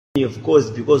you've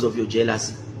caused because of your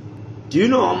jealousy? Do you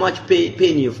know how much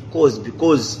pain you've caused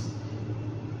because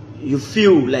you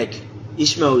feel like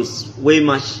Ishmael is way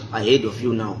much ahead of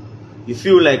you now? You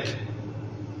feel like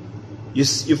you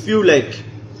feel like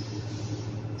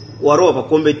we're of a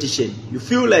competition. You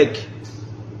feel like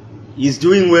he's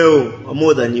doing well or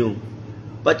more than you.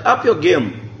 But up your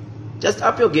game. Just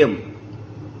up your game.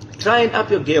 Try and up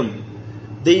your game.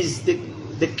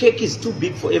 The cake is too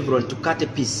big for everyone to cut a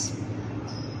piece.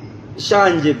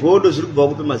 Shanje, Negodo,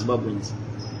 Zimbabweans.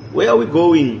 Where are we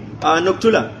going?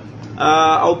 Noctula.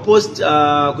 I'll post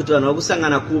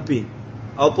kutuanakusangana kupi.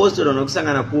 I'll post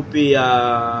kutuanakusangana kupi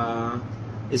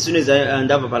as soon as I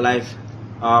end up live.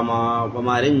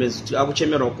 My arrangements to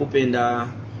akuchemera kupi and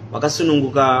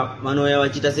wakasununguka manoya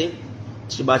wachita sei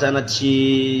chibatana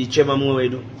chichema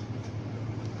mwedu.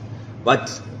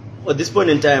 But at this point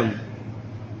in time,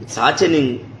 it's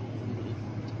happening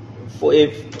for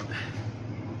a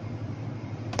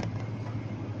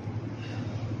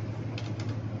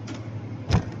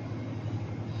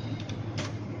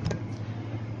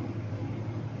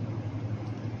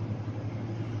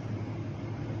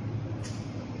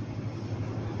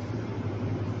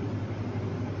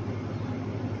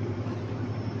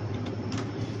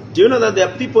Do you know that there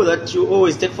are people that you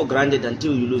always take for granted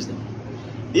until you lose them?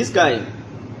 This guy,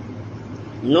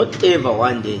 not ever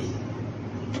one day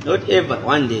have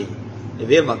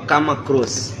you ever come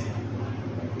across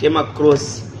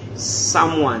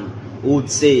someone who would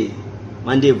say,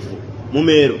 Mandevu,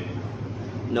 Mumero.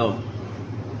 No.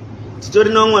 Titori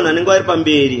nangwana anengwari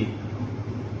pamberi.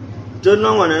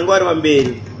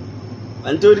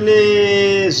 Antori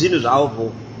ne zvinhu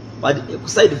zvavo. But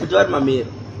kuside futi vari mamero.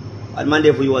 But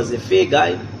Mandevu, he was a fair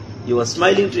guy. He was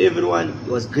smiling to everyone. He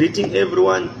was greeting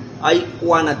everyone. I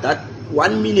wanted that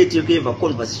 1 minute you gave a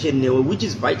conversation, which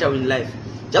is vital in life.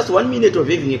 Just 1 minute of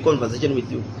having a conversation with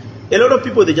you. A lot of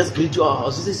people, they just greet you.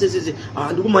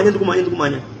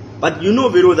 But you know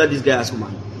very well that this guy has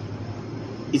kumanya.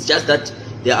 It's just that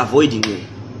they are avoiding you.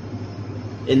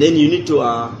 And then you need to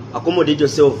accommodate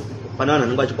yourself.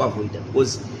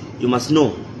 Because you must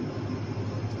know.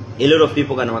 A lot of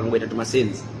people can wait to my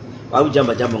sense. We go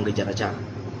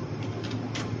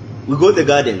the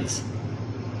gardens.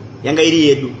 In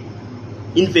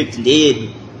fact,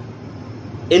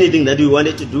 anything that we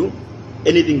wanted to do,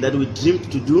 anything that we dreamed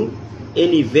to do,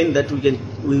 any event that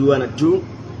we want to do,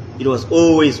 it was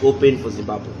always open for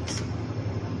Zimbabweans.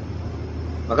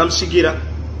 Vakam Shigira,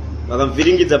 vakam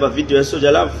viringidza pa video ya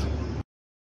Soja Love.